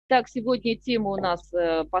Итак, сегодня тема у нас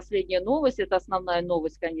последняя новость. Это основная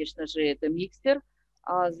новость, конечно же, это Miggster.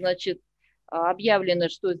 Значит, объявлено,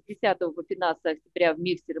 что с 10 по 15 октября в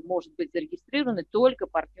Miggster может быть зарегистрированы только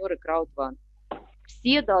партнеры Crowd1.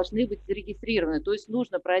 Все должны быть зарегистрированы, то есть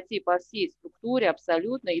нужно пройти по всей структуре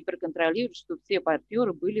абсолютно и проконтролировать, чтобы все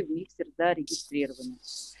партнеры были в Miggster зарегистрированы.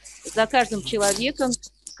 За каждым человеком,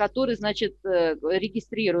 который, значит,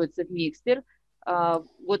 регистрируется в Miggster,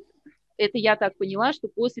 вот это я так поняла, что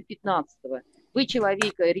после 15-го вы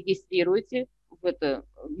человека регистрируете,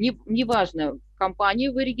 неважно, в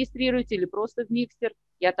компанию вы регистрируете или просто в Miggster,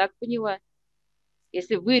 я так поняла.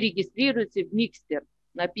 Если вы регистрируете в Miggster,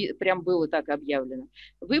 прям было так объявлено,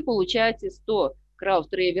 вы получаете 100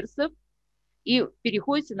 крауд-реверсов и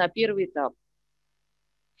переходите на первый этап.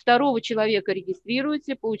 Второго человека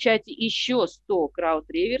регистрируете, получаете еще 100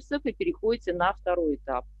 крауд-реверсов и переходите на второй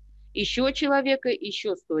этап. Еще человека,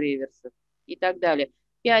 еще 100 реверсов и так далее.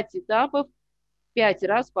 5 этапов, 5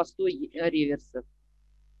 раз по 100 реверсов.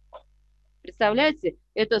 Представляете,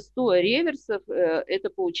 это 100 реверсов, это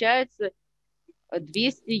получается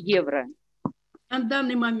 200 евро. На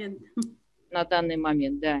данный момент. На данный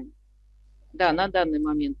момент, да. Да, на данный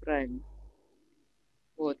момент, правильно.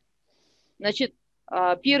 Вот. Значит,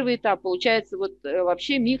 первый этап, получается, вот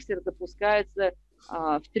вообще Miggster запускается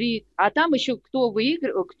в 3, а там еще кто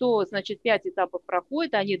выигрывает, кто, значит, 5 этапов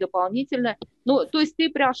проходит, они дополнительно, ну, то есть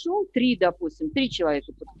ты прошел 3, допустим, 3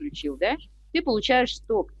 человека подключил, да, ты получаешь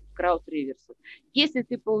 100 крауд-реверсов. Если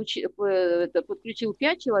ты подключил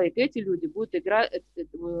 5 человек, эти люди будут играть,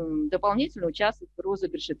 дополнительно участвовать в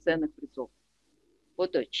розыгрыше ценных призов.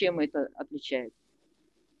 Вот чем это отличается.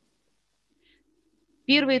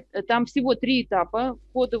 Первый, там всего 3 этапа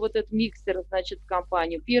входа в этот Miggster, значит, в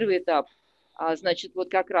компанию. Первый этап, значит,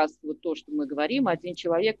 вот как раз вот то, что мы говорим, 1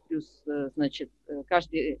 человек плюс, значит,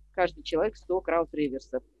 каждый человек 100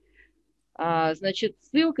 крауд-реверсов. Значит,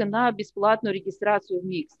 ссылка на бесплатную регистрацию в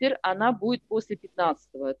Miggster, она будет после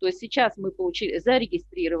 15-го. То есть сейчас мы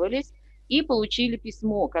зарегистрировались и получили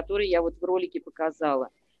письмо, которое я вот в ролике показала.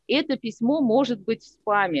 Это письмо может быть в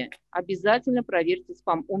спаме. Обязательно проверьте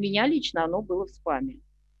спам. У меня лично оно было в спаме.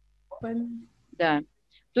 Да.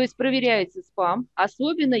 То есть проверяете спам,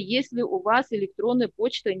 особенно если у вас электронная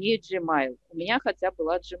почта не Gmail. У меня хотя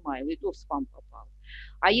была Gmail, и то в спам попал.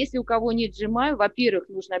 А если у кого нет Gmail, во-первых,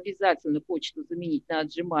 нужно обязательно почту заменить на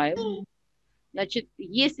Gmail. Значит,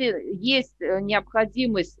 если есть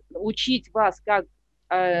необходимость учить вас, как,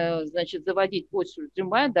 значит, заводить почту в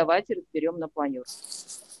Gmail, давайте разберем на планерке.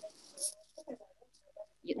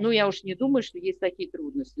 Ну, я уж не думаю, что есть такие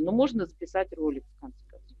трудности, но можно записать ролик, в конце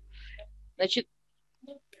концов. Значит,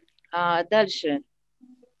 дальше.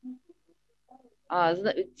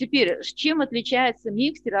 Теперь, чем отличается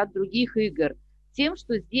Miggster от других игр? Тем,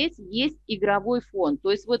 что здесь есть игровой фон.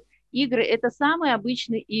 То есть вот игры, это самые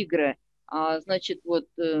обычные игры. Значит, вот,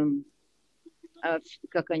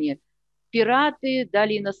 как они, пираты,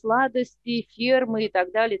 долина сладостей, фермы и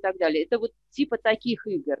так далее, и так далее. Это вот типа таких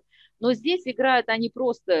игр. Но здесь играют они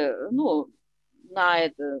просто, ну, на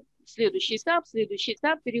это следующий этап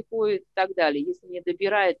переходит и так далее. Если не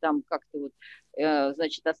добирает, там как-то вот,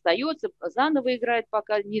 значит, остается, заново играет,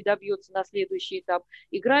 пока не добьется на следующий этап.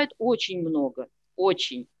 Играет очень много,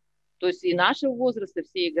 очень. То есть и нашего возраста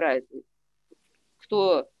все играют.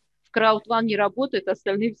 Кто в Crowd1 не работает,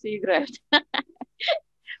 остальные все играют.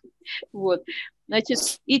 Вот. Значит,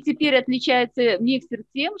 и теперь отличается Miggster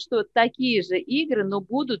тем, что такие же игры, но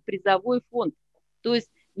будут призовой фонд. То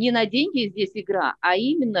есть не на деньги здесь игра, а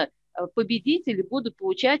именно победители будут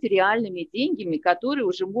получать реальными деньгами, которые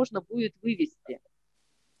уже можно будет вывести.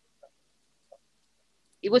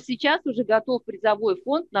 И вот сейчас уже готов призовой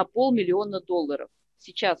фонд на $500 000.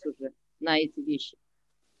 Сейчас уже на эти вещи.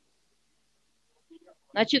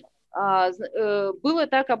 Значит, было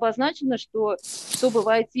так обозначено, что чтобы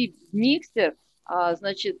войти в Miggster,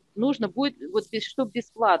 значит, нужно будет, вот, чтобы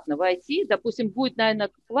бесплатно войти, допустим, будет, наверное,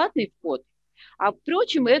 платный вход, а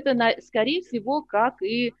впрочем, это, скорее всего, как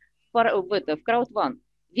и в Crowd1.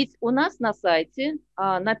 Ведь у нас на сайте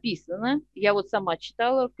написано, я вот сама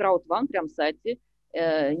читала в Crowd1, прям сайте,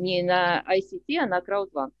 не на ICT, а на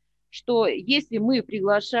Crowd1, что если мы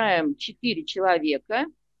приглашаем 4 человека,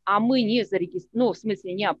 а мы не зарегистрированы, ну, в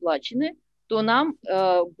смысле не оплачены, то нам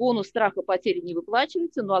бонус страха потери не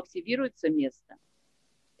выплачивается, но активируется место.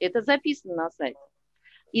 Это записано на сайте.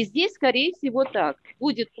 И здесь, скорее всего, так.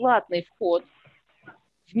 Будет платный вход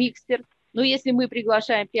в Miggster, но если мы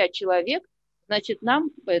приглашаем 5 человек, значит, нам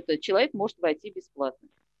этот человек может войти бесплатно.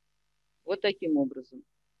 Вот таким образом.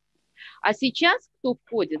 А сейчас, кто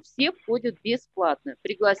входит, все входят бесплатно.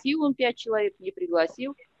 Пригласил он 5 человек, не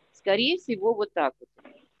пригласил, скорее всего, вот так вот.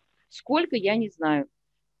 Сколько, я не знаю.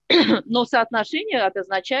 Но соотношение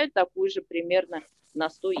обозначает такое же примерно на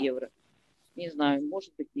 100 евро. Не знаю,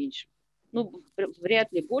 может быть меньше. Ну,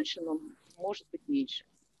 вряд ли больше, но может быть меньше.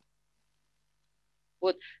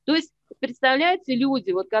 Вот. То есть, представляете,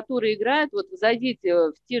 люди, вот, которые играют, вот зайдите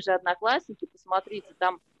в те же Одноклассники, посмотрите,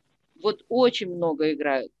 там вот очень много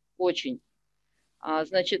играют, очень.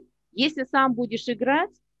 Значит, если сам будешь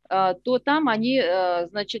играть, то там они,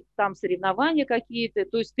 значит, там соревнования какие-то,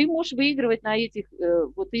 то есть ты можешь выигрывать на этих,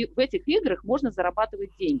 вот и в этих играх можно зарабатывать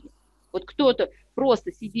деньги. Вот кто-то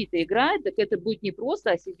просто сидит и играет, так это будет не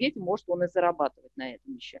просто, а сидеть, может он и зарабатывать на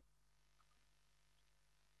этом еще.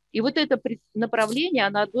 И вот это направление,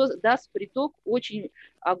 оно даст приток очень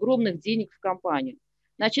огромных денег в компанию.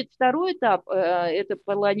 Значит, второй этап, это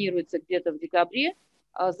планируется где-то в декабре,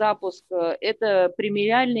 запуск, это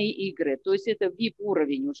премиальные игры, то есть это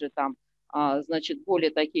VIP-уровень уже там, значит,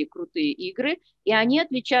 более такие крутые игры, и они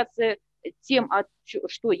отличаются тем,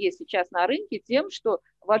 что есть сейчас на рынке, тем, что,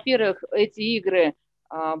 во-первых, эти игры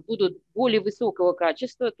будут более высокого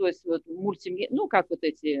качества, то есть вот ну как вот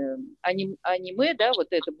эти аниме, да, вот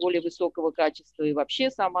это более высокого качества и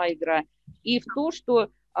вообще сама игра, и в то, что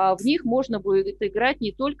в них можно будет играть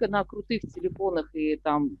не только на крутых телефонах и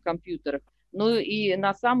там компьютерах, но и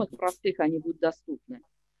на самых простых они будут доступны.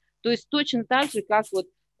 То есть точно так же, как вот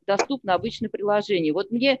доступно обычное приложение.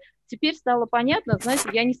 Вот мне теперь стало понятно, знаете,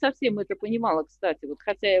 я не совсем это понимала, кстати, вот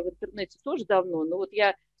хотя я в интернете тоже давно, но вот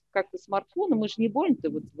я как-то смартфоны, мы же не больно-то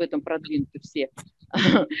вот в этом продвинуты все,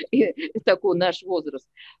 такой наш возраст.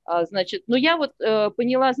 Значит, но я вот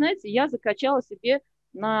поняла, знаете, я закачала себе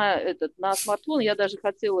на смартфон, я даже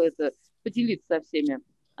хотела это поделиться со всеми,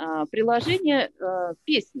 приложение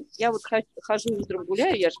песни. Я вот хожу утром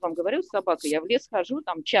гуляю, я же вам говорю, с собакой, я в лес хожу,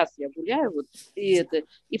 там час я гуляю, вот, и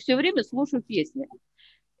все время слушаю песни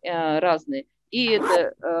разные. И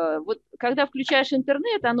это, вот когда включаешь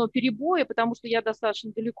интернет, оно перебои, потому что я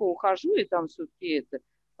достаточно далеко ухожу, и там все-таки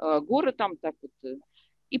горы там так вот,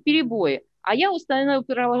 и перебои. А я установила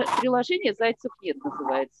приложение «Зайцев нет»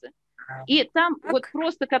 называется. И там вот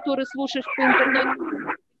просто, которые слушаешь по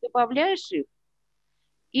интернету, добавляешь их,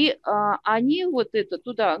 и они вот это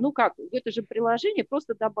туда, ну как, в это же приложение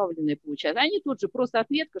просто добавленные получаются. Они тут же просто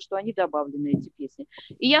отметка, что они добавлены, эти песни.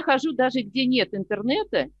 И я хожу даже где нет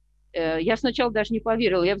интернета, я сначала даже не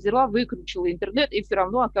поверила, я взяла, выключила интернет и все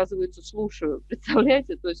равно, оказывается, слушаю.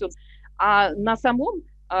 Представляете? То есть а на самом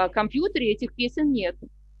компьютере этих песен нет.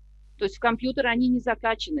 То есть в компьютер они не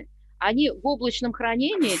закачаны. Они в облачном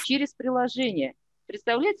хранении через приложение.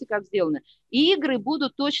 Представляете, как сделано? И игры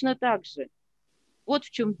будут точно так же. Вот в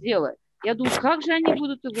чем дело. Я думаю, как же они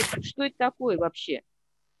будут, что это такое вообще?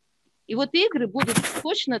 И вот игры будут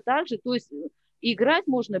точно так же, то есть играть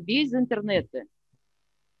можно без интернета.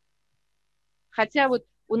 Хотя вот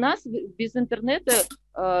у нас без интернета,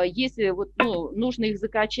 если вот, ну, нужно их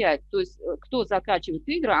закачать, то есть кто закачивает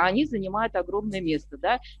игры, они занимают огромное место,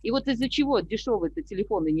 да, и вот из-за чего дешевые-то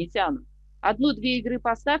телефоны не тянут. Одну-две игры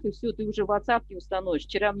поставь, и все, ты уже в WhatsApp не установишь.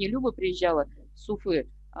 Вчера мне Люба приезжала с Уфы,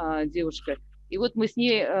 девушка, и вот мы с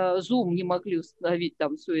ней Zoom не могли установить,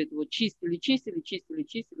 там все это вот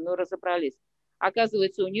чистили, но разобрались.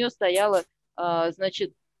 Оказывается, у нее стояла,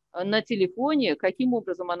 значит, на телефоне, каким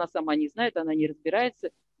образом она сама не знает, она не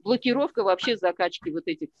разбирается, блокировка вообще закачки вот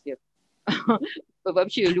этих всех,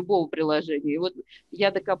 вообще любого приложения. И вот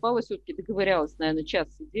я докопалась, все-таки доковырялась, наверное,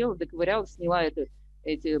 час сидела, доковырялась, сняла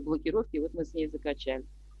эти блокировки, и вот мы с ней закачали.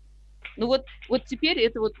 Ну вот теперь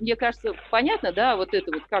это вот, мне кажется, понятно, да, вот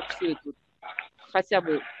это вот, как все это вот, хотя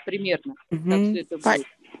бы примерно, как все это будет.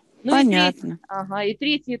 Ну понятно. И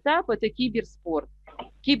третий этап – это киберспорт.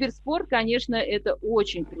 Киберспорт, конечно, это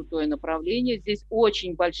очень крутое направление, здесь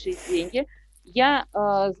очень большие деньги. Я,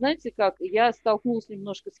 знаете как, я столкнулась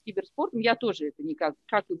немножко с киберспортом, я тоже это никак,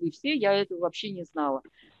 как и вы все, я этого вообще не знала.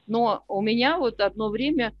 Но у меня вот одно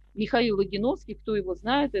время Михаил Логиновский, кто его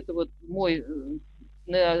знает, это вот мой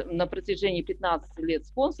на протяжении 15 лет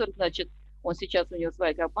спонсор, значит, он сейчас, у него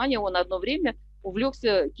своя компания, он одно время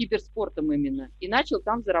увлекся киберспортом именно и начал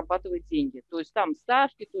там зарабатывать деньги. То есть там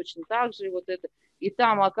ставки точно так же, вот это. И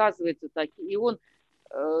там, оказывается, такие. И он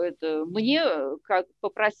мне как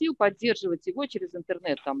попросил поддерживать его через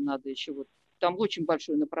интернет. Там надо еще вот, там очень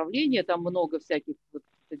большое направление, там много всяких вот,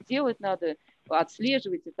 делать надо,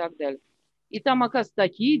 отслеживать и так далее. И там, оказывается,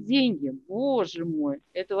 такие деньги, боже мой,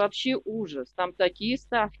 это вообще ужас, там такие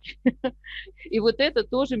ставки. И вот это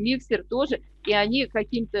тоже, Miggster тоже, и они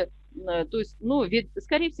каким-то, то есть, ну, ведь,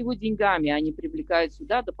 скорее всего, деньгами они привлекают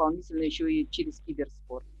сюда, дополнительно еще и через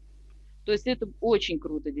киберспорт. То есть это очень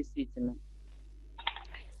круто, действительно.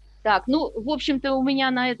 Так, ну, в общем-то, у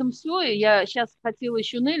меня на этом все. Я сейчас хотела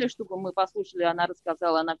еще Нелли, чтобы мы послушали, она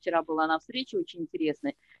рассказала, она вчера была на встрече, очень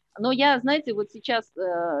интересной. Но я, знаете, вот сейчас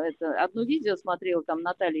одно видео смотрела, там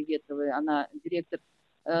Наталья Ветровой, она директор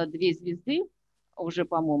 «Две звезды», уже,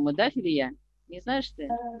 по-моему, да, Филия? Не знаешь ты?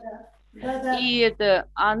 Да-да. И это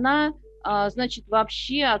она, значит,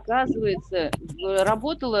 вообще, оказывается,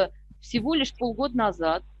 работала всего лишь полгода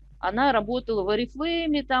назад. Она работала в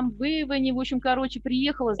Орифлейме, там, в Иване, в общем, короче,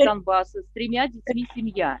 приехала с Донбасса с 3 детьми,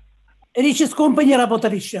 семья. Riches Company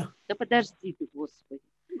работали еще. Да подожди ты, Господи,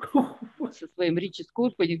 со своим Riches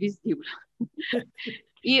Company везде.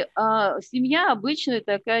 И семья обычная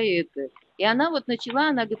такая, и она вот начала,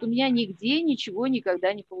 она говорит, у меня нигде ничего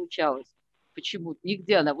никогда не получалось. Почему-то,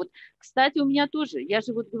 нигде она. Вот, кстати, у меня тоже, я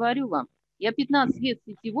же вот говорю вам, я 15 лет в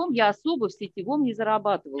сетевом, я особо в сетевом не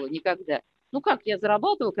зарабатывала никогда. Ну как, я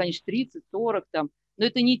зарабатывала, конечно, 30-40 там, но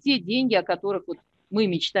это не те деньги, о которых вот мы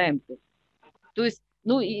мечтаем-то. То есть,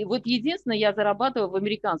 ну и вот единственное, я зарабатывала в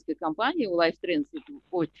американской компании, у Life Trends,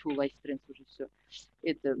 ой, фу, Life Trends уже все.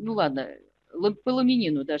 Это, ну ладно, по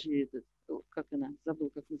ламинину даже, этот, как она,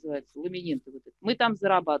 забыл, как называется, ламинин. Вот это. Мы там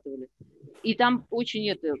зарабатывали. И там очень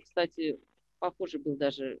это, кстати, похоже был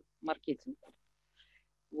даже маркетинг.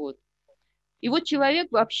 Вот. И вот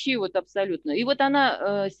человек вообще вот абсолютно. И вот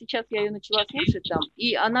она, сейчас я ее начала слушать там,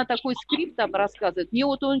 и она такой скрипт там рассказывает. Мне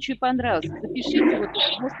вот он очень понравился. Запишите, вот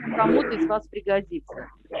может кому-то из вас пригодится.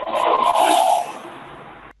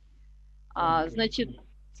 Значит,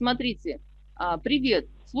 смотрите, привет.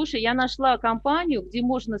 Слушай, я нашла компанию, где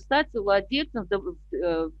можно стать совладельцем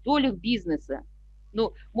в долях бизнеса.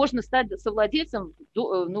 Ну, можно стать совладельцем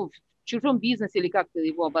в чужом бизнесе, или как-то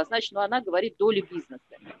его обозначить, но она говорит доля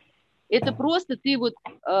бизнеса. Это просто ты вот,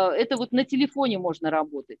 это вот на телефоне можно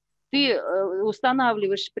работать. Ты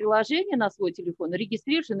устанавливаешь приложение на свой телефон,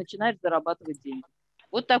 регистрируешь и начинаешь зарабатывать деньги.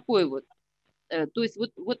 Вот такой вот. То есть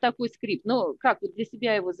вот такой скрипт. Ну, как, вот для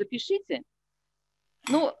себя его запишите.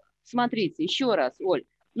 Ну, смотрите, еще раз, Оль,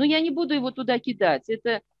 ну я не буду его туда кидать,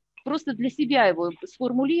 это просто для себя его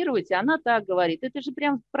сформулировать, она так говорит, это же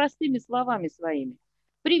прям простыми словами своими.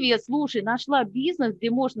 Привет, слушай, нашла бизнес,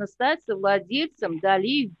 где можно стать совладельцем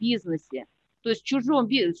долей в бизнесе, то есть чужом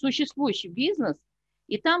существующий бизнес,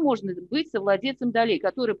 и там можно быть совладельцем долей,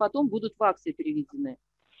 которые потом будут в акции переведены.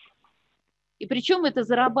 И причем это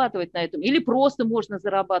зарабатывать на этом, или просто можно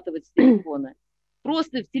зарабатывать с телефона.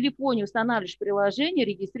 Просто в телефоне устанавливаешь приложение,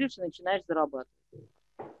 регистрируешь и начинаешь зарабатывать.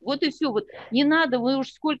 Вот и все. Вот не надо, мы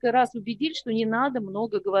уж сколько раз убедились, что не надо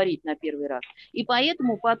много говорить на первый раз. И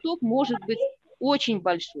поэтому поток может быть очень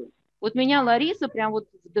большой. Вот меня Лариса прям вот,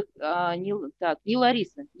 не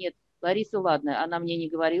Лариса, нет, Лариса, ладно, она мне не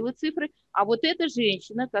говорила цифры, а вот эта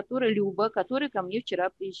женщина, которая Люба, которая ко мне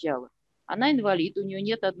вчера приезжала. Она инвалид, у нее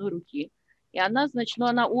нет одной руки. И она, значит, ну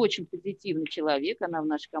она очень позитивный человек, она в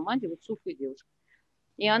нашей команде, вот сухая девушка.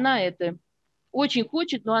 И она это очень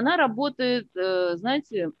хочет, но она работает,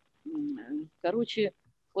 знаете, короче,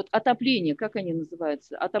 вот отопление, как они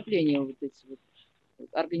называются? Отопление вот эти вот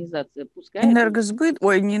организации пускай. Энергосбыт,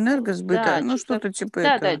 ой, не энергосбыт, да, ну что-то типа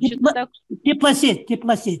да, это. Да, что-то так.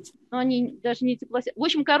 Теплосеть. Но они даже не теплосеть. В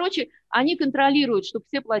общем, короче, они контролируют, чтобы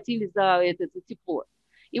все платили за это за тепло.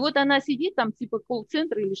 И вот она сидит там типа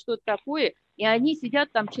колл-центр или что-то такое, и они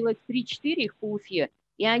сидят там человек 3-4 их по Уфе,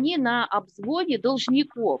 и они на обзвоне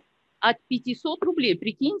должников от 500 рублей,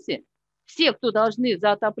 прикиньте, все, кто должны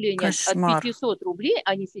за отопление Кошмар. От 500 рублей,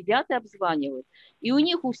 они сидят и обзванивают. И у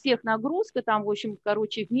них у всех нагрузка там, в общем,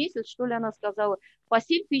 короче, в месяц, что ли, она сказала, по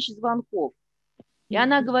 7 тысяч звонков. И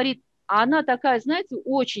она говорит, а она такая, знаете,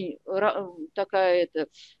 очень такая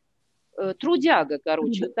трудяга,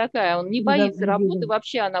 короче, вот такая, он не боится работы,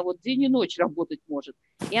 вообще она вот день и ночь работать может.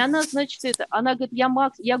 И она, значит, она говорит,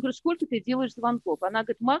 я говорю, сколько ты делаешь звонков? Она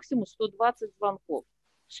говорит, максимум 120 звонков.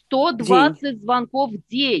 120 звонков в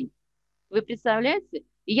день. Вы представляете?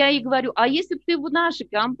 И я ей говорю, а если бы ты в нашей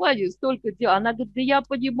компании столько делал? Она говорит, да я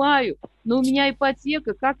понимаю, но у меня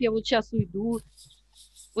ипотека, как я вот сейчас уйду?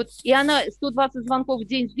 Вот, и она 120 звонков в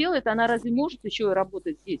день сделает, она разве может еще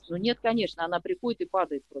работать здесь? Ну нет, конечно, она приходит и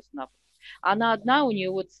падает просто-напросто. Она одна, у нее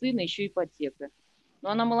вот сына, еще ипотека.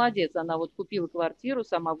 Но она молодец, она вот купила квартиру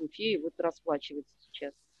сама в Уфе и вот расплачивается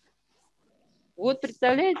сейчас. Вот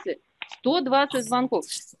представляете, 120 звонков.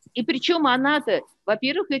 И причем она-то,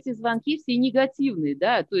 во-первых, эти звонки все негативные,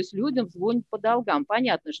 да, то есть людям звонят по долгам.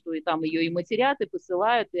 Понятно, что и там ее и матерят, и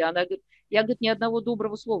посылают, и она говорит, я, говорит, ни одного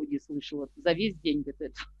доброго слова не слышала за весь день.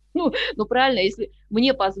 Говорит, ну, правильно, если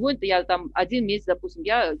мне позвонят, я там 1 месяц, допустим,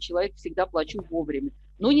 я человек всегда плачу вовремя.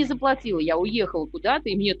 Ну, не заплатила, я уехала куда-то,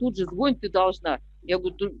 и мне тут же звонят, ты должна. Я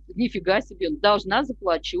говорю, нифига себе, должна,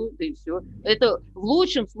 заплачу, да и все. Это в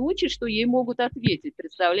лучшем случае, что ей могут ответить,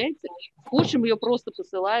 представляете? В худшем ее просто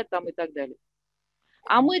посылают там и так далее.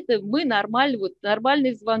 А мы нормально, вот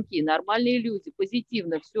нормальные звонки, нормальные люди,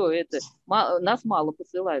 позитивно все это. Нас мало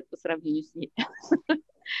посылают по сравнению с ней.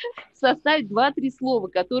 Составить 2-3 слова,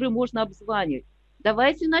 которые можно обзванивать.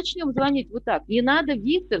 Давайте начнем звонить вот так. Не надо,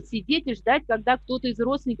 Виктор, сидеть и ждать, когда кто-то из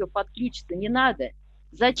родственников подключится. Не надо.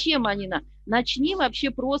 Зачем они нам? Начни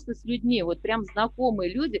вообще просто с людьми. Вот прям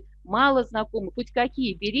знакомые люди, мало знакомых, хоть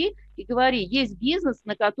какие, бери и говори, есть бизнес,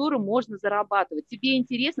 на котором можно зарабатывать. Тебе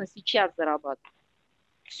интересно сейчас зарабатывать.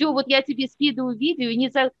 Все, вот я тебе скидываю видео, и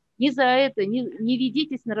не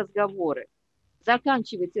ведитесь на разговоры.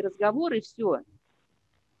 Заканчивайте разговоры, и все.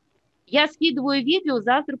 Я скидываю видео,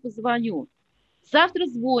 завтра позвоню. Завтра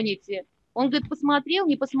звоните. Он говорит, посмотрел,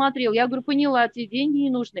 не посмотрел. Я говорю, поняла, тебе деньги не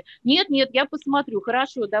нужны. Нет, я посмотрю.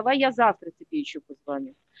 Хорошо, давай я завтра тебе еще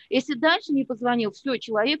позвоню. Если дальше не позвонил, все,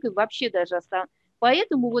 человек и вообще даже останется.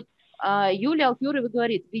 Поэтому вот Юлия Алферова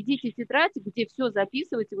говорит, ведите тетрадь, где все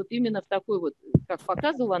записывайте вот именно в такой вот, как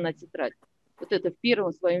показывала она тетрадь. Вот это в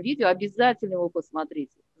первом своем видео, обязательно его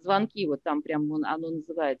посмотрите. Звонки, вот там прям оно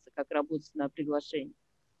называется, как работать на приглашении.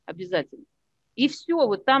 Обязательно. И все,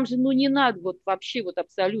 вот там же, ну не надо, вот вообще вот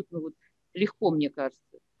абсолютно вот легко, мне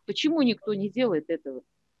кажется. Почему никто не делает этого?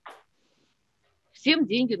 Всем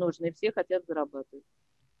деньги нужны, все хотят зарабатывать.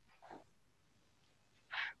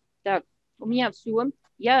 Так, у меня все.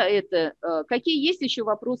 Какие есть еще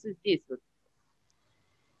вопросы здесь? Вот?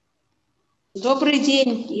 Добрый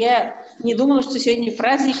день. Я не думала, что сегодня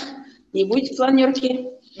праздник. Не будет планерки.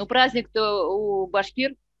 Ну, праздник-то у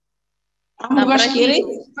башкир. А мы башкиры?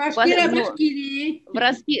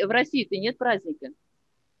 В России-то нет праздника.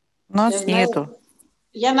 У нас нету.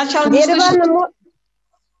 Я начала не слышала.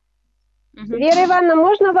 Вера Ивановна,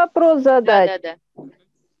 можно вопрос задать? Да.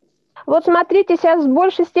 Вот смотрите, сейчас в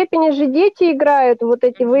большей степени же дети играют вот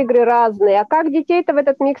эти в игры разные. А как детей-то в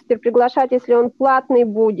этот микстер приглашать, если он платный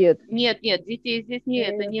будет? Нет, детей здесь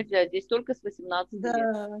это нельзя. Здесь только с 18 лет.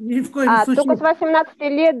 Ни в коем случае. Только с 18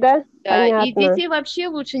 лет, да? Да, понятно. И детей вообще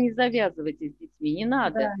лучше не завязывайте с детьми, не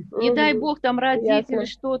надо. Да. Не дай бог там родители Ясно.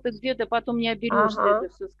 что-то где-то, потом не оберешься, это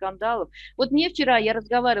все скандалов. Вот мне вчера, я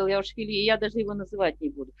разговаривала, я даже его называть не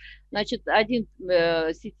буду. Значит, один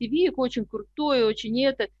сетевик, очень крутой, очень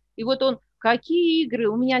это, и вот он, какие игры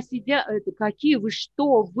у меня сидят, какие вы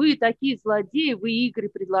что, вы такие злодеи, вы игры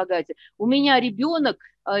предлагаете. У меня ребенок,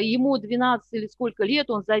 ему 12 или сколько лет,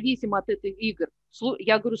 он зависим от этих игр.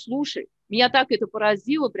 Я говорю, слушай, меня так это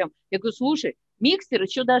поразило прям. Я говорю, слушай, Miggster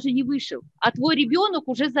еще даже не вышел, а твой ребенок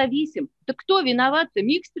уже зависим. Так кто виноват-то,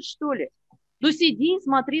 Miggster что ли? Ну сиди и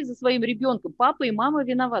смотри за своим ребенком. Папа и мама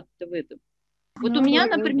виноваты в этом. Вот у меня,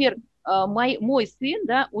 например, мой сын,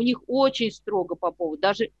 да, у них очень строго по поводу,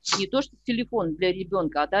 даже не то, что телефон для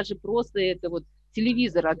ребенка, а даже просто это вот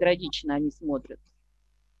телевизор ограниченно они смотрят.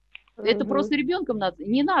 Это просто ребенком надо,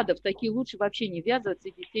 не надо в такие, лучше вообще не ввязываться,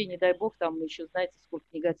 детей, не дай бог, там еще, знаете, сколько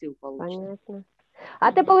негатива получится. Понятно. А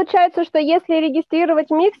это получается, что если регистрировать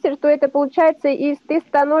микстер, то это получается, и ты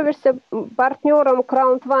становишься партнером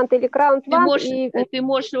Crowd1 или Crowd1. Ты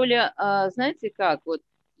можешь, Оля, знаете как, вот,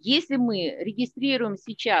 если мы регистрируем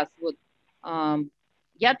сейчас, вот,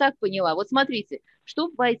 я так поняла, вот смотрите,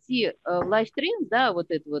 чтобы войти в лайфтрend, да, вот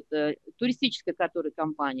это вот туристическая, которая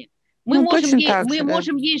компания, мы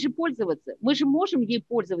можем ей же пользоваться, мы же можем ей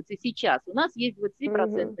пользоваться сейчас. У нас есть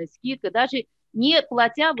 20% скидка, даже не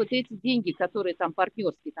платя вот эти деньги, которые там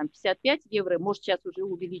партнерские, там 55 евро, может сейчас уже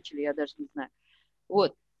увеличили, я даже не знаю.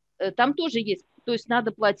 Вот, там тоже есть, то есть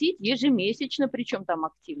надо платить ежемесячно, причем там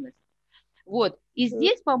активность. Вот. И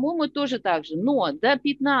здесь, по-моему, тоже так же. Но до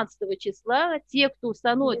 15 числа те, кто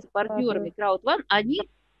становятся партнерами Crowd1, они,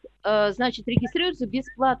 значит, регистрируются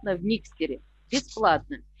бесплатно в Микстере.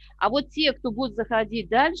 Бесплатно. А вот те, кто будут заходить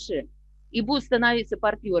дальше и будут становиться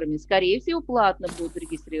партнерами, скорее всего, платно будут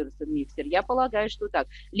регистрироваться в Микстер. Я полагаю, что так.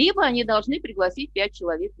 Либо они должны пригласить 5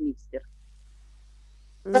 человек в Микстер.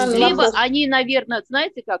 Либо они, наверное,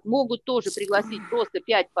 знаете как, могут тоже пригласить просто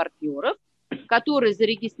 5 партнеров, которые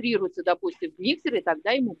зарегистрируются, допустим, в Miggster, и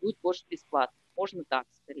тогда ему будет больше бесплатно. Можно так,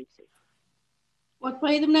 скорее всего. Вот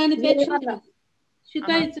поэтому, наверное, 5 человек.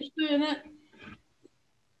 Считается, что она...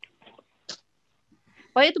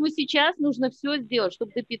 Поэтому сейчас нужно все сделать,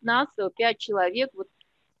 чтобы до 15-го 5 человек... Вот...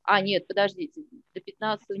 нет, подождите, до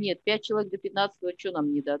 15-го нет, 5 человек до 15-го что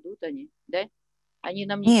нам не дадут они, да? Они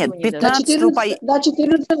нам ничего не дадут. До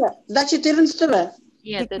 14-го. До 14-го.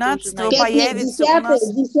 Нет, 15-го это уже появится 10, у нас...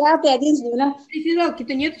 10, 11, 12.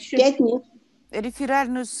 Федералки-то нет еще? 5 нет.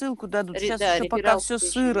 реферальную ссылку дадут. Сейчас Да, еще пока все еще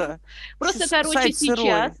сыро. Просто, Еще короче, сайт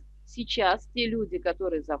сырой. сейчас те люди,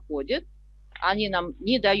 которые заходят, они нам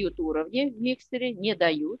не дают уровни в миксере, не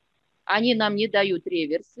дают. Они нам не дают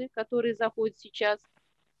реверсы, которые заходят сейчас.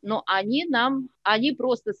 Но они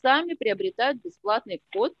просто сами приобретают бесплатный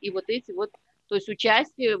вход и вот эти вот, то есть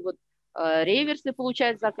участие, вот реверсы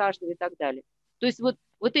получают за каждого и так далее. То есть вот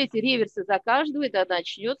эти реверсы за каждого, это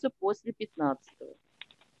начнется после 15-го.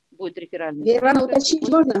 Будет реферальный. Вера, уточнить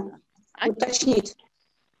можно? Уточнить.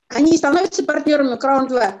 Они становятся партнерами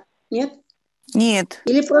Crowd1? Нет? Нет.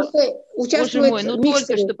 Или просто участвуют Боже мой, в только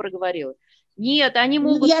миксере? что проговорила. Нет, они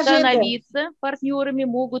могут становиться партнерами,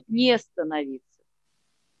 могут не становиться.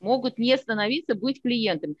 Могут не становиться, быть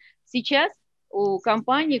клиентами. Сейчас у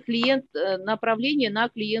компании направление на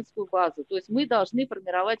клиентскую базу. То есть мы должны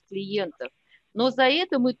формировать клиентов. Но за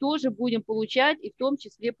это мы тоже будем получать, и в том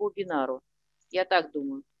числе по бинару. Я так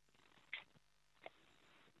думаю.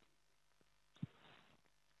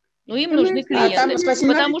 Но им нужны клиенты.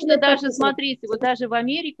 Потому что даже, смотрите, вот даже в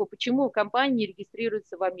Америку, почему компания не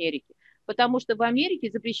регистрируется в Америке? Потому что в Америке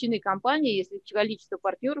запрещены компании, если количество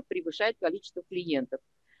партнеров превышает количество клиентов.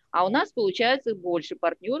 А у нас получается больше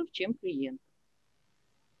партнеров, чем клиентов.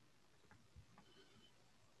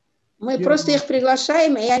 Мы просто их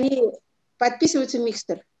приглашаем, и они подписываются в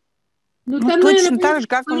Miggster. Ну, точно так же,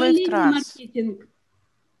 как в Лайфтранс.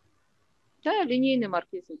 Да, линейный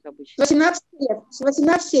маркетинг обычно. С 18 лет. С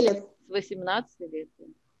 18 лет. С 18 лет.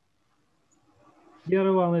 Вера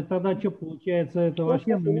Ивановна, тогда что получается, это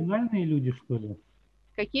вообще номинальные люди, что ли?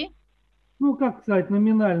 Какие? Ну, как сказать,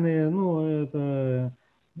 номинальные, это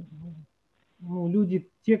люди,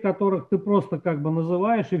 те, которых ты просто как бы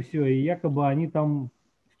называешь, и все, и якобы они там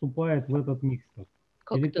вступают в этот микстер.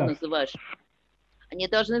 Как или ты как? называешь? Они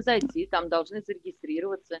должны зайти, там должны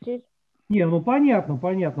зарегистрироваться. Не,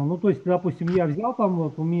 понятно. Ну, то есть, допустим, я взял там,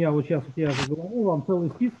 вот у меня вот сейчас, я же говорю вам, целый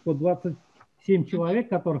список, вот 27 человек,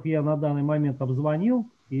 которых я на данный момент обзвонил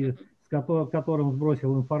и с которым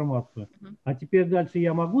сбросил информацию. А теперь дальше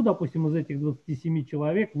я могу, допустим, из этих 27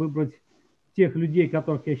 человек выбрать тех людей,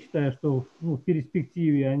 которых я считаю, что в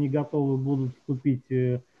перспективе они готовы будут вступить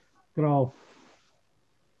в к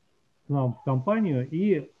нам в компанию,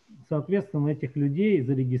 и, соответственно, этих людей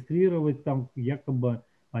зарегистрировать там якобы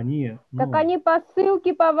они... Так они по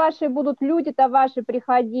ссылке по вашей будут люди-то ваши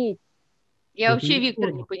приходить. Я вообще,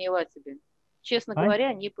 Виктор, не поняла тебя. Честно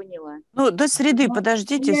говоря, не поняла. Ну, до среды,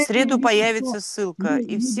 подождите, в среду появится ссылка,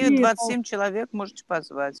 и все 27 человек можете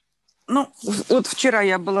позвать. Ну, вот вчера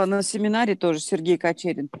я была на семинаре, тоже Сергей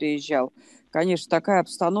Кочерин приезжал. Конечно, такая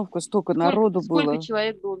обстановка, столько народу было. Сколько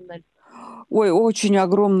человек было? Ой, очень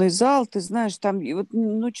огромный зал, ты знаешь, там вот,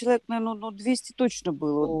 человек, наверное, 200 точно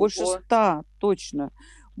было, вот, больше 100 точно.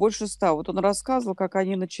 Больше 100. Вот он рассказывал, как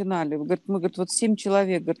они начинали. Говорит, мы, говорит, вот 7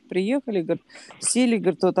 человек, говорит, приехали, говорит, сели,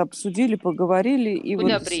 говорит, вот обсудили, поговорили. И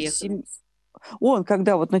куда вот приехали? Он,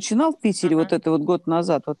 когда вот начинал в Питере, вот это вот год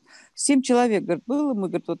назад, вот 7 человек, говорит, было, мы,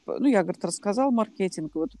 говорит, вот, я, говорит, рассказал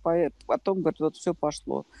маркетинг, вот потом, говорит, вот все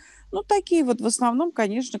пошло. Ну, такие вот в основном,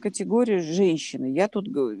 конечно, категории женщины. Я тут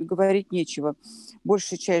говорить нечего.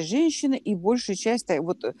 Большая часть женщины и большая часть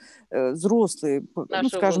вот взрослые,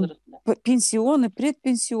 скажем, пенсионные,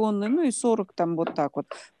 предпенсионные, и 40 там вот так вот.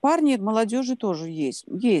 Парни, молодежи тоже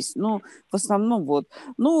есть, но в основном вот.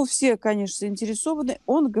 Ну, все, конечно, заинтересованы.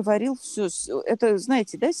 Он говорил все, это,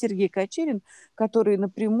 знаете, да, Сергей Кочерин, который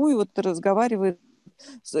напрямую вот разговаривает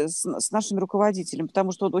с нашим руководителем,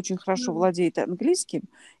 потому что он очень хорошо владеет английским,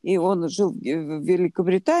 и он жил в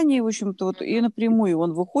Великобритании, в общем-то, вот, и напрямую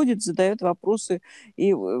он выходит, задает вопросы,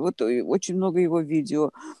 и вот очень много его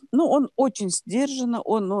видео. Ну, он очень сдержанно,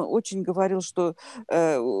 он очень говорил, что,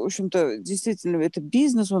 в общем-то, действительно, это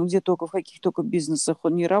бизнес, он где только, в каких только бизнесах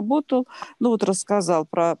он не работал, вот рассказал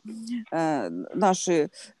про наше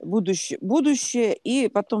будущее, и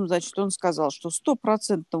потом, значит, он сказал, что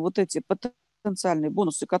 100% вот эти потенциальные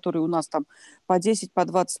бонусы, которые у нас там по 10, по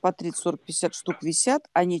 20, по 30, 40, 50 штук висят,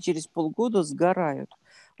 они через полгода сгорают.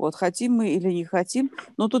 Вот хотим мы или не хотим.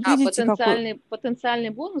 Но тут видите,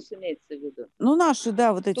 потенциальный бонус имеется в виду? Ну, наши,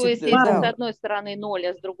 да, вот эти. То есть, если с одной стороны 0,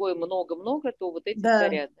 а с другой много-много, то вот эти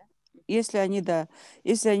сгорят, да? Если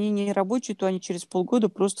они не рабочие, то они через полгода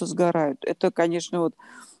просто сгорают. Это, конечно, вот,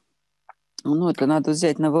 это надо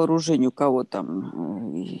взять на вооружение у кого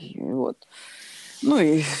там. Вот.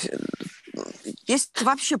 И есть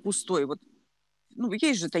вообще пустой. Вот,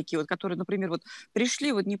 есть же такие вот, которые, например, вот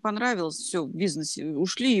пришли, вот не понравилось, все, в бизнесе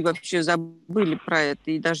ушли и вообще забыли про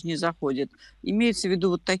это и даже не заходят. Имеется в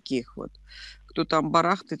виду вот таких вот. кто там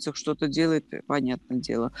барахтается, что-то делает, понятное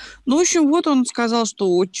дело. Ну, в общем, вот он сказал,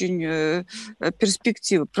 что очень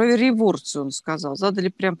перспектива. Про реворцы он сказал. Задали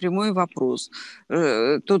прям прямой вопрос.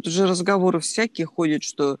 Тут же разговоры всякие ходят,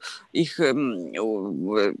 что их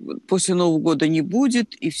после Нового года не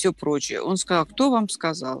будет и все прочее. Он сказал, кто вам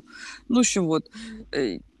сказал? Ну, в общем, вот.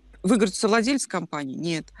 Вы, говорит, совладелец компании?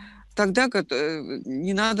 Нет. Тогда, говорит,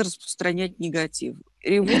 не надо распространять негатив.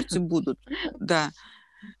 Реворцы будут, да.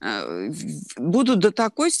 Будут до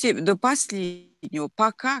такой степени, до последнего,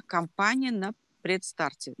 пока компания на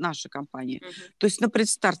предстарте, наша компания. То есть на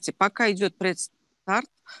предстарте, пока идет предстарт,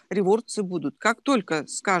 реворцы будут. Как только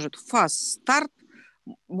скажут фаст-старт,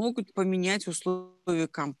 могут поменять условия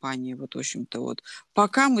компании, вот, в общем-то, вот.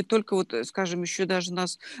 Пока мы только, вот, скажем, еще даже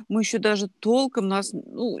мы еще даже толком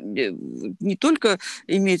ну, не только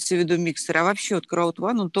имеется в виду Miggster, а вообще вот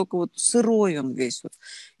Crowd1, он только вот сырой он весь, вот,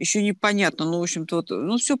 еще непонятно, но, в общем-то, вот,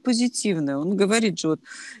 ну, все позитивное. Он говорит же, вот,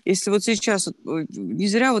 если вот сейчас, вот, не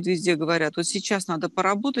зря вот везде говорят, вот сейчас надо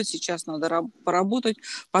поработать, поработать,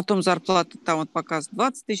 потом зарплата там вот показывает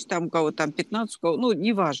 20 тысяч, там у кого там 15, у кого, ну,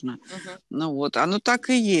 неважно. Ну, вот, оно так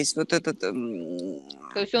и есть, вот этот...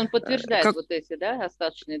 То есть он подтверждает вот эти, да,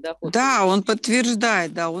 остаточные доходы? Да, он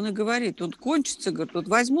подтверждает, да, он и говорит, он кончится, говорит, вот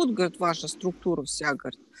возьмут, говорит, ваша структура вся,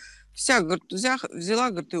 говорит, взяла,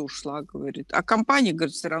 говорит, и ушла, говорит. А компания,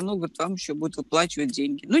 говорит, все равно, говорит, вам еще будет выплачивать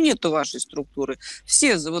деньги. Ну, нету вашей структуры.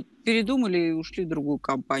 Все вот передумали и ушли в другую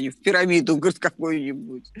компанию, в пирамиду, говорит,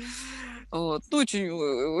 какую-нибудь. Вот. Ну, очень,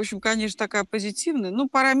 в общем, конечно, такая позитивная. Ну,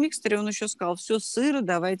 пора Miggster, он еще сказал, все сыро,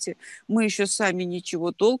 давайте, мы еще сами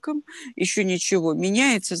ничего толком, еще ничего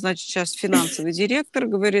меняется, значит, сейчас финансовый директор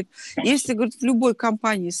говорит, если, говорит, в любой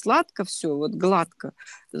компании сладко все, вот гладко,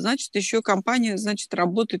 значит, еще компания, значит,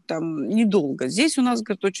 работает там недолго. Здесь у нас,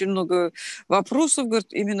 говорит, очень много вопросов,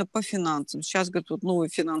 говорит, именно по финансам. Сейчас, говорит, вот новый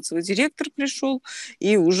финансовый директор пришел,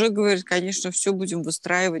 и уже, говорит, конечно, все будем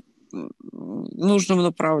выстраивать в нужном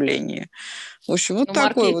направлении. В общем, вот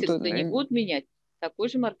такой вот. Маркетинг-то не будут менять? Такой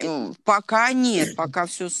же маркетинг? Пока нет, пока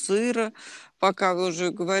все сыро, пока,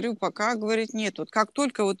 уже говорю, пока, говорит, нет. Вот как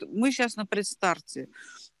только вот мы сейчас на предстарте,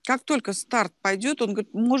 как только старт пойдет, он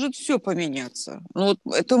говорит, может все поменяться. Ну,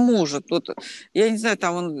 вот это может. Вот, я не знаю,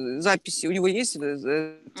 там он записи, у него есть,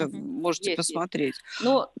 это, можете посмотреть. Есть.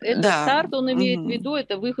 Но это да. старт, он имеет в виду,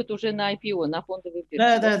 это выход уже на IPO, на фондовый биржу.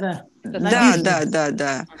 Да.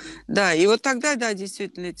 Да, и вот тогда, да,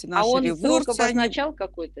 действительно, эти наши реворсы. А он срок обозначал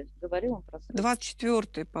какой-то? Говорил он про срок?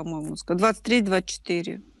 24-й, по-моему,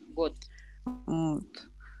 23-24. Вот.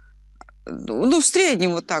 Ну, в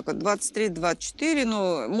среднем вот так вот, 23-24,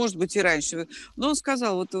 но, может быть, и раньше. Но он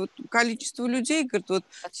сказал, вот количество людей, говорит, вот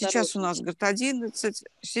сейчас у нас, говорит, 11,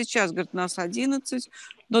 сейчас, говорит, нас 11,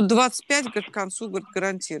 но 25, говорит, к концу, говорит,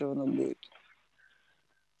 гарантированно будет.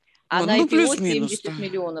 А вот, на ну, IPO плюс-минус, 70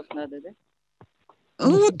 миллионов надо, да?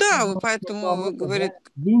 Ну, вот да, поэтому, говорит...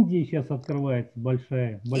 В Индии сейчас открывается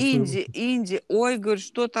большая. Индия. Ой, говорит,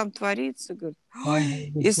 что там творится, говорит.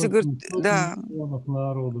 Ой, если, говорит, да. Миллионов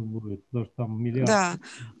народу будет, потому что там миллиард.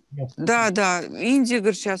 Да, Индия,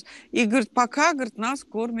 говорит, сейчас. И, говорит, пока, говорит, нас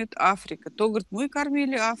кормит Африка. То, говорит, мы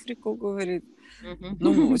кормили Африку, говорит.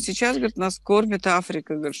 Ну, сейчас, говорит, нас кормит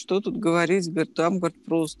Африка. Говорит, что тут говорить, говорит, там, говорит,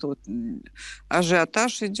 просто вот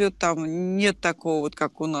ажиотаж идет, там нет такого вот,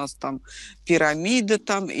 как у нас там пирамида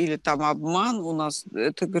там или там обман. У нас,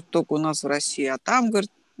 это, говорит, только у нас в России. А там, говорит,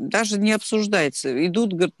 даже не обсуждается.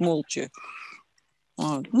 Идут, говорит, молча.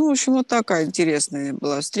 Вот. Ну, в общем, вот такая интересная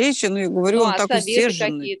была встреча. Ну, я говорю, он такой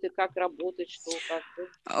сдержанный. Какие-то, как работать, что, как?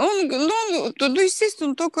 Естественно,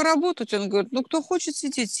 он только работать. Он говорит, ну, кто хочет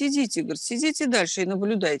сидеть, сидите, говорит, сидите дальше и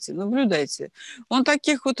наблюдайте. Он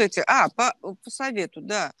таких вот этих... по совету,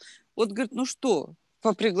 да. Вот, говорит, ну что,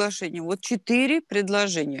 по приглашениям? Вот 4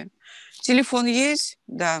 предложения. Телефон есть?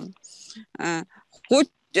 Да.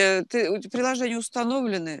 Приложения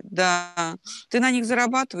установлены? Да. Ты на них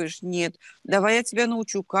зарабатываешь? Нет. Давай я тебя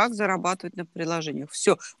научу, как зарабатывать на приложениях.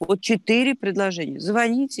 Все. Вот 4 предложения.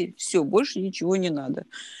 Звоните, все, больше ничего не надо.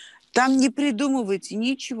 Там не придумывайте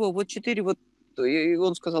ничего. Вот 4, вот, и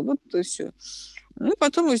он сказал, вот и все. Ну и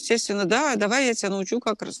потом, естественно, да, давай я тебя научу,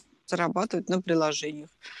 как зарабатывать на приложениях.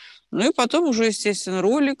 Ну и потом уже, естественно,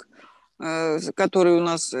 ролик, который у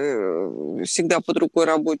нас всегда под рукой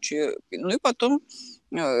рабочий. Ну и потом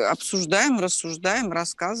обсуждаем, рассуждаем,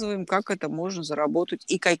 рассказываем, как это можно заработать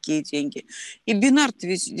и какие деньги. И бинар-то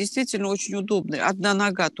ведь действительно очень удобный. Одна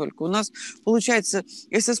нога только. У нас получается,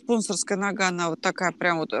 если спонсорская нога, она вот такая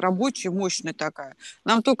прям вот рабочая, мощная такая,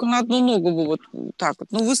 нам только на одну ногу бы вот так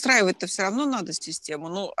вот. Ну, выстраивать-то все равно надо систему,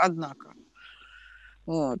 но однако.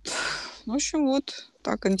 Вот. В общем, вот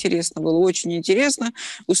так интересно было, очень интересно.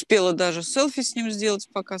 Успела даже селфи с ним сделать,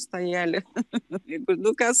 пока стояли. Я говорю,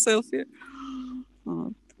 ну-ка, селфи.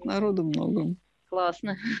 Вот. Народу много.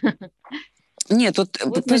 Классно. Нет, вот Вот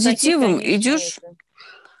на таких, позитивом конечно, идешь, это.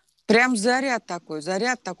 прям заряд такой,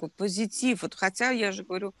 позитив. Вот, хотя, я же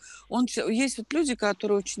говорю, есть вот люди,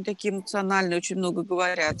 которые очень такие эмоциональные, очень много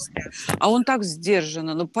говорят, а он так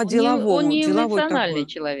сдержанно, ну, Он по-деловому, не деловой эмоциональный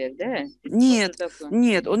такой. человек, да? Он же Нет, такой.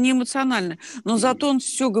 нет, он не эмоциональный, но зато он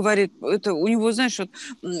все говорит. Это у него, знаешь, вот,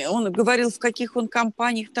 он говорил, в каких он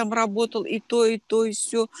компаниях там работал, и то, и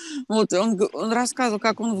все. Вот, он рассказывал,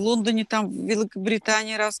 как он в Лондоне, там, в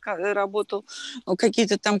Великобритании работал,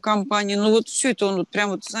 какие-то там компании. Ну, вот все это он вот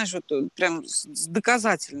прям, вот, знаешь, вот, прям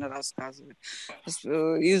доказательно рассказывает.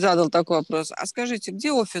 И задал такой вопрос. А скажите,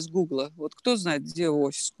 где офис Гугла? Вот кто знает, где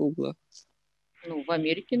офис Гугла? Ну, в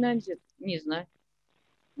Америке, наверное, где-то. Не знаю.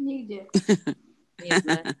 Нигде. Не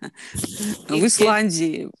знаю. В И где?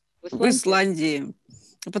 Исландии. В В Исландии? Исландии.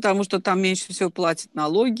 Потому что там меньше всего платят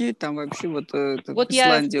налоги, там вообще вот это в Вот я,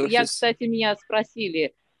 Исландии офис. кстати, меня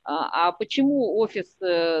спросили, а почему офис,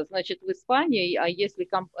 значит, в Испании, а если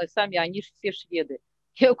сами они же все шведы?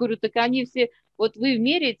 Я говорю, так они все, вот вы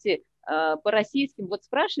меряете по российским, вот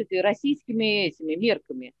спрашиваете российскими этими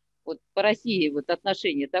мерками, вот по России вот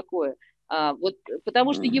отношение такое. Вот,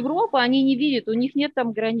 потому что Европа, они не видят, у них нет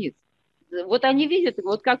там границ. Вот они видят,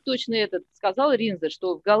 вот как точно этот сказал Ринзе,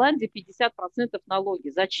 что в Голландии 50% налоги.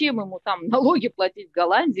 Зачем ему там налоги платить в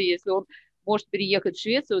Голландии, если он может переехать в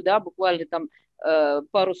Швецию, да, буквально там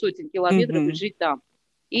пару сотен километров и жить там.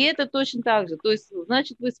 И это точно так же. То есть,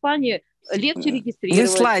 значит, в Испании легче В регистрировать.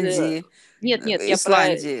 Исландии. Нет,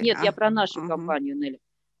 Исландии. я про нашу компанию, Нелли.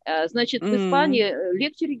 Значит, в Мгм. Испании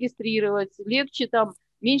легче регистрировать, легче там,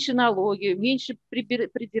 меньше налоги, меньше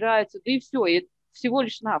придираются, да и все, и всего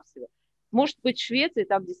лишь навсего. Может быть, в Швеции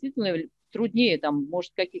там действительно труднее, там,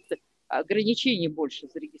 может, каких-то ограничений больше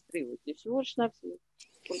зарегистрировать. И всего лишь навсего.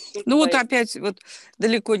 Ну вот опять вот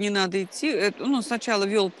далеко не надо идти. Ну, сначала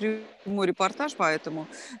вел прямой репортаж, поэтому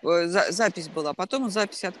запись была. Потом он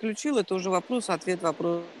запись отключил. Это уже вопрос-ответ,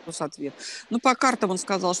 вопрос-ответ. Ну, по картам он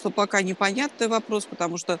сказал, что пока непонятный вопрос,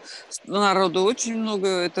 потому что народу очень много.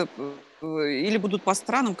 Это или будут по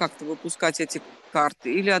странам как-то выпускать эти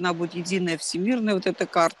карты, или она будет единая всемирная вот эта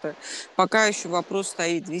карта. Пока еще вопрос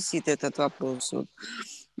стоит, висит этот вопрос. Вот.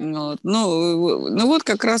 Вот. Ну вот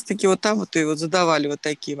как раз-таки вот там вот и вот задавали вот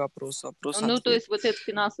такие вопросы, Ну, вопрос-ответ. то есть вот этот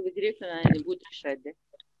финансовый директор, наверное, будет решать, да?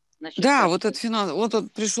 Насчет Да, карты. вот этот вот он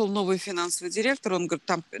пришел новый финансовый директор, он говорит,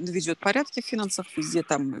 там ведет порядки в финансах везде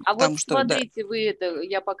там, А потому вот что, да. смотрите, вы это,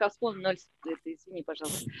 я пока вспомнила, это, извини,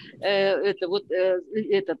 пожалуйста, это вот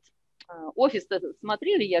этот офис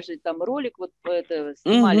смотрели, я же там ролик вот это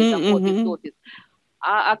снимали, там офис.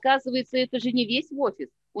 А оказывается, это же не весь офис.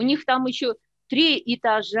 У них там еще 3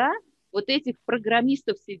 этажа вот этих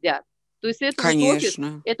программистов сидят. То есть это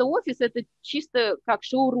Конечно. вот офис, это чисто как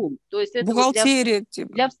шоурум. То есть это Бухгалтерия, вот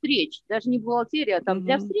типа. для встреч, даже не бухгалтерия, а там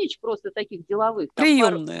для встреч просто таких деловых. Там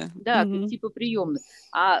приемная. да, типа приемных.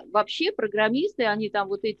 А вообще программисты, они там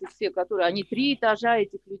вот эти все, которые, они 3 этажа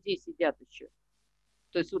этих людей сидят еще.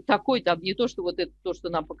 То есть вот такой там, не то, что вот это то, что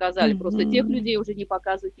нам показали, просто тех людей уже не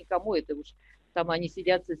показывают никому, это уж там они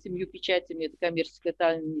сидят со 7 печатями, это коммерческая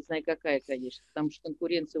тайна, не знаю какая, конечно, потому что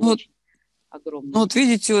конкуренция очень огромная. Ну вот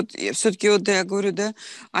видите, вот все-таки вот да, я говорю, да,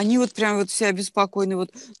 они вот прям вот все обеспокоены,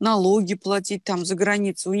 вот налоги платить там за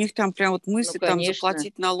границей, у них там прям вот мысли там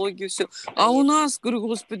заплатить налоги, все. А у нас, говорю,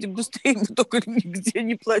 господи, быстрее бы только нигде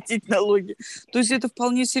не платить налоги. То есть это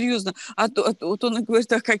вполне серьезно. Вот он и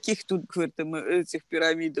говорит, о каких тут, говорит, этих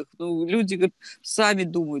пирамидах. Ну, люди, говорят, сами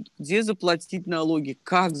думают, где заплатить налоги,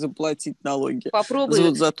 как заплатить налоги. Попробуй,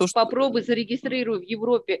 вот за то, что... попробуй зарегистрируй в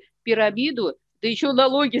Европе пирамиду, да еще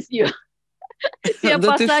налоги с нее. Тебя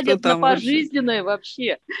Да посадят на пожизненное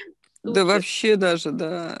вообще. Да вообще даже,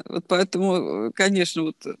 да. Вот поэтому, конечно,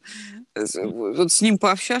 вот с ним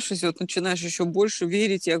пообщавшись, вот начинаешь еще больше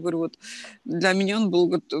верить. Я говорю, вот для меня он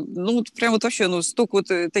был, ну вот прям вот вообще, ну столько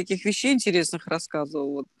вот таких вещей интересных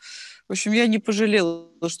рассказывал. Вот. В общем, я не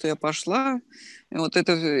пожалела, что я пошла. Вот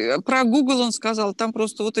это про Google он сказал, там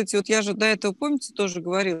просто вот эти вот, я же до этого, помните, тоже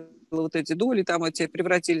говорила, вот эти доли там эти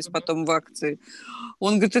превратились потом в акции.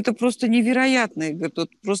 Он говорит, это просто невероятно. Говорит, вот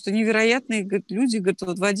просто невероятные, говорит, люди, говорит,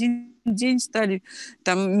 вот в один день стали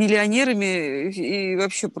там миллионерами и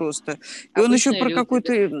вообще просто. И он еще про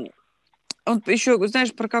какой-то... Он еще,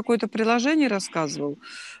 знаешь, про какое-то приложение рассказывал.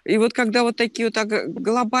 И вот когда вот такие вот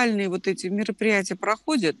глобальные вот эти мероприятия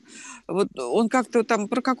проходят, вот он как-то там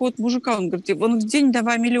про какого-то мужика, он говорит, он в день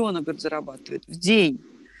 2 миллиона, говорит, зарабатывает. В день.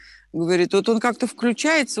 Говорит, вот он как-то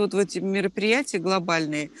включается вот в эти мероприятия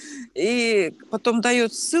глобальные, и потом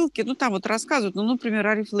дает ссылки, ну, там вот рассказывают, ну, например,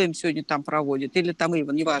 Арифлейм сегодня там проводит, или там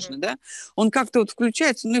Иван, неважно, да, он как-то вот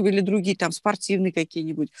включается, ну, или другие там спортивные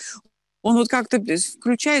какие-нибудь, он вот как-то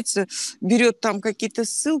включается, берет там какие-то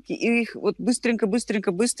ссылки и их вот быстренько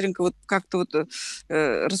вот как-то вот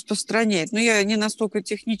распространяет. Но я не настолько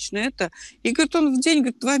технично это. И, говорит, он в день,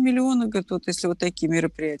 говорит, 2 миллиона, говорит, вот если вот такие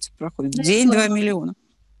мероприятия проходят. В день 2 миллиона.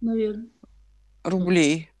 Наверное.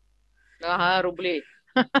 Рублей. Ага, рублей.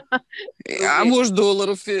 А может,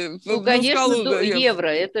 долларов. Ну, конечно, евро.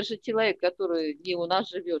 Это же человек, который не у нас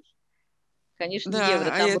живет. Конечно, Да, евро.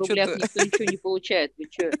 Там в рублях никто ничего не получает. Вы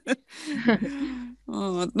чё?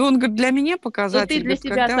 Ну, он говорит, для меня Но показатель. ты для говорит,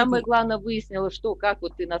 себя когда... самое главное выяснила, что, как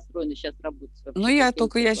вот ты настроена сейчас работать вообще. Ну, я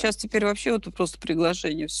сейчас теперь вообще вот просто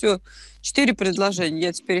приглашение. Все, 4 предложения,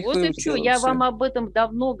 я теперь их Вот и выучила. все. Я вам об этом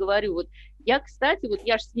давно говорю. Вот я, кстати, вот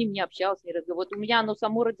я же с ним не общалась, не разговаривала. Вот у меня оно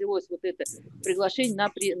само родилось, вот это приглашение на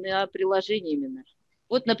приложение именно.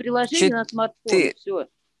 Вот на приложение на смартфоне, все.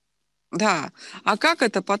 Да. А как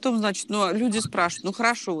это потом, значит, ну, люди спрашивают, ну,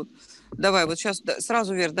 хорошо, вот, давай, вот сейчас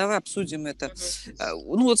сразу, Вера, давай обсудим это.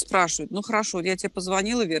 Ну, вот спрашивают, ну, хорошо, вот я тебе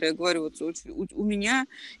позвонила, Вера, я говорю, вот у меня,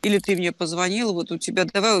 или ты мне позвонила, вот у тебя,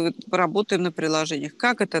 давай вот поработаем на приложениях.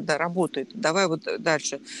 Как это, да, работает? Давай вот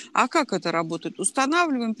дальше. А как это работает?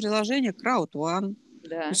 Устанавливаем приложение Crowd1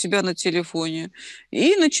 у себя на телефоне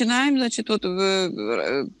и начинаем, значит, вот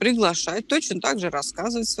приглашать, точно так же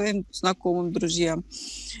рассказывать своим знакомым, друзьям.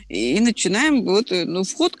 И начинаем, вот, ну,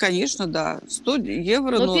 вход, конечно, да, 100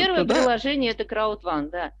 евро. Но первое приложение – это Crowd1,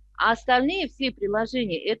 да. А остальные все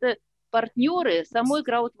приложения – это партнеры самой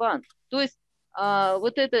Crowd1. То есть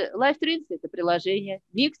вот это LiveTrends – это приложение,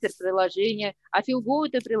 Miggster – приложение, AffiliGo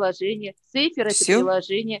 – это приложение, Safer – это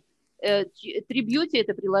приложение, Tribute –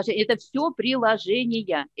 это приложение. Это все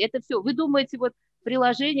приложения. Это все. Вы думаете, вот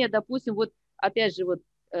приложение, допустим, вот опять же, вот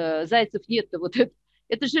Зайцев нет-то, вот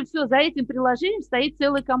это же все, за этим приложением стоит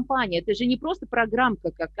целая компания. Это же не просто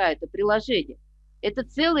программка какая-то, приложение. Это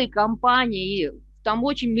целые компании, там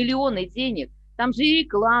очень миллионы денег. Там же и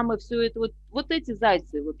реклама, все это. Вот эти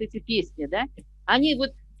зайцы, вот эти песни, да, они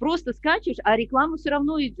вот просто скачиваешь, а реклама все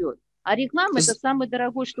равно идет. А реклама – это самое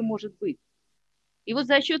дорогое, что может быть. И вот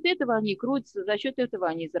за счет этого они крутятся, за счет этого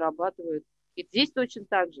они зарабатывают. И здесь точно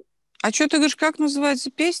так же. А что ты говоришь, как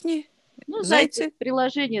называются песни? Ну, зайцы,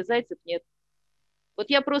 приложение, зайцев нет.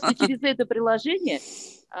 Вот я просто через это приложение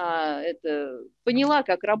поняла,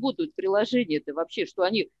 как работают приложения-то вообще, что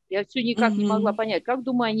они, я все никак не могла понять, как,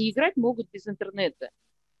 думаю, они играть могут без интернета.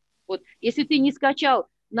 Вот, если ты не скачал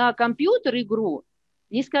на компьютер игру,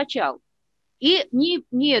 не скачал, и нет,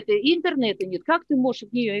 интернета нет, как ты можешь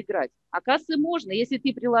в нее играть? Оказывается, можно, если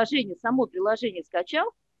ты само приложение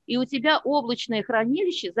скачал, и у тебя облачное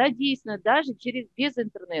хранилище задействовано даже без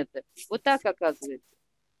интернета. Вот так оказывается.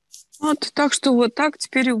 Вот, так что вот так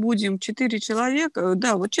теперь и будем. 4 человека,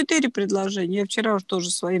 да, вот 4 предложения. Я вчера уже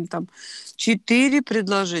тоже своим там 4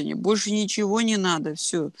 предложения. Больше ничего не надо,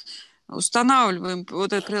 все. Устанавливаем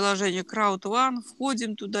вот это приложение Crowd1,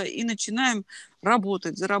 входим туда и начинаем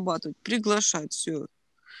работать, зарабатывать, приглашать, все.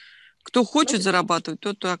 Кто хочет зарабатывать,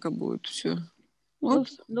 тот так и будет, все. Вот.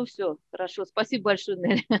 Ну все, хорошо. Спасибо большое,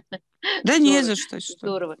 Нелли. Да не за что.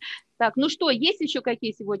 Здорово. Так, ну что, есть еще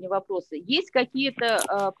какие сегодня вопросы? Есть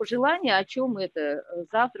какие-то пожелания, о чем это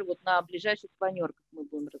завтра вот на ближайших планерках мы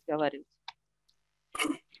будем разговаривать?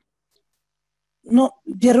 Ну,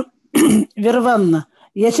 Вера Ивановна,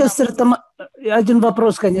 я сейчас один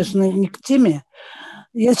вопрос, конечно, не к теме.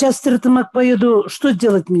 Я сейчас в Стерлитамак поеду, что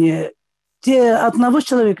делать мне? Те одного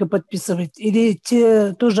человека подписывать или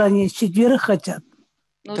те тоже они 4 хотят?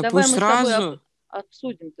 Ну, да давай пусть мы сразу. с тобой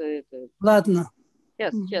обсудим-то это. Ладно.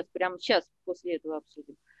 Сейчас, прямо сейчас после этого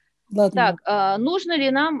обсудим. Ладно. Так, нужно ли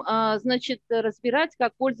нам, значит, разбирать,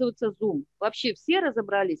 как пользоваться Zoom? Вообще все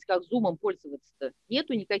разобрались, как Zoom пользоваться-то?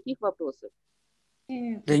 Нету никаких вопросов?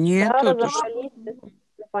 Да нет. Да, разобрались,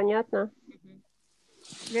 понятно.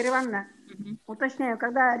 Вера Ивановна, уточняю,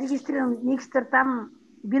 когда регистрируем Miggster, там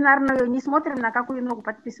бинарную не смотрим, на какую ногу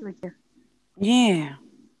подписываете? Не.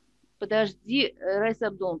 Подожди, Раиса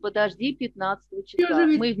Абдуловна, подожди 15 числа.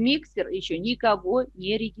 Мы в Miggster еще никого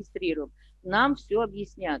не регистрируем. Нам все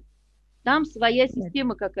объяснят. Там своя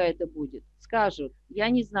система какая-то будет. Скажут, я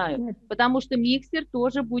не знаю. Потому что Miggster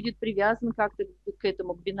тоже будет привязан как-то к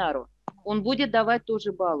этому, к бинару. Он будет давать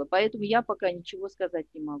тоже баллы. Поэтому я пока ничего сказать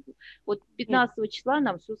не могу. Вот 15 числа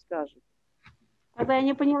нам все скажут. Тогда я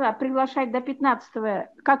не поняла, приглашать до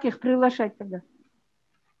 15-го, как их приглашать тогда?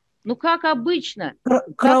 Ну, как обычно.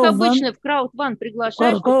 Как обычно в Crowd1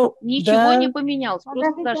 приглашаешь, ничего не поменялось.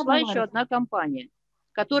 Просто зашла еще одна компания.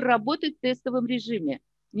 который работает в тестовом режиме.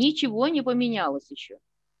 Ничего не поменялось еще.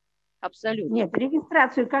 Абсолютно. Нет,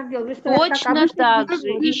 регистрацию как делать? Точно так же,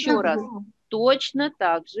 еще раз, точно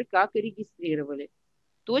так же, как и регистрировали.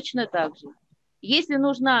 Точно так же. Если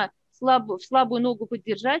нужно слабую ногу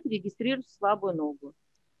поддержать, регистрируйте слабую ногу.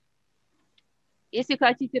 Если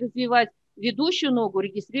хотите развивать ведущую ногу,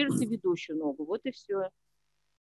 регистрируйте ведущую ногу. Вот и все.